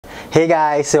Hey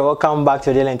guys, so welcome back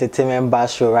to the Entertainment Bar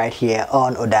Show right here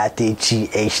on Odate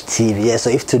GHTV. Yeah, so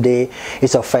if today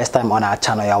is your first time on our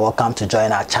channel, you're welcome to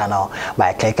join our channel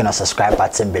by clicking on the subscribe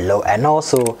button below and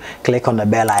also click on the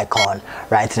bell icon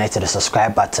right next to the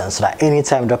subscribe button so that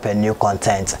anytime we drop a new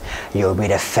content, you'll be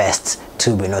the first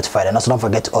to be notified. And also don't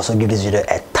forget to also give this video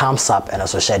a thumbs up and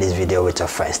also share this video with your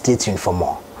friends. Stay tuned for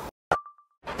more.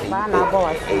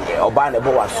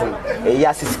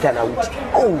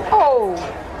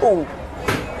 Oh,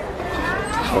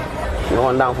 no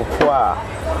one down for poor.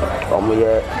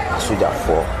 Yeah, soldier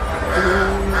for.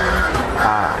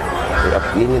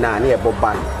 You need a near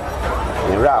Boban.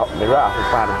 Mirror,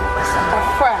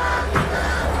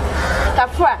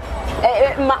 Tafra,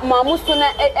 Mamusuna,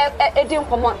 Edium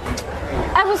Common.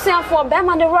 I was saying for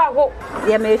Bama the Rago.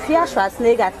 Yeah, my Afia Schwar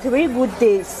Narrates 3 good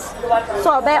days.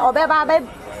 So, Obey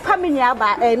coming here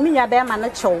by a Minya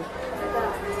Bearman show.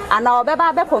 And our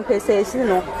baby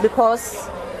compensation because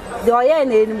the oil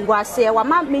name was here. One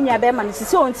man, Minya Bearman is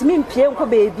so to me, Pianco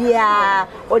baby,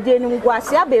 or the name was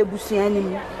here, baby.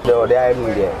 Though they are in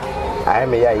there, I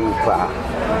am a Yaipa.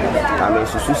 I'm a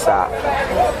Susa.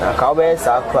 And Cowboys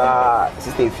are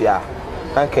Sister.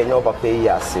 Thank you, no pay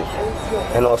yassi.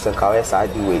 And also Cowboys I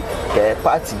do it. The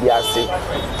party biassi,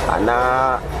 and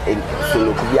now in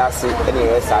Sulubiassi, and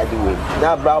yes, I do it.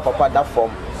 Now, brown papa that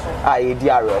form. I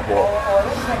dear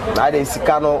now they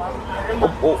Sicano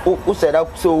who set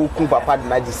up so Papa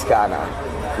Magiscana.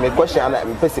 My question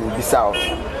I'm person beside.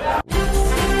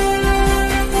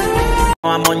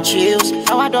 I'm on chills.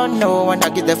 Now I don't know when I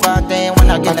get the fuck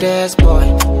when I get this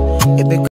boy.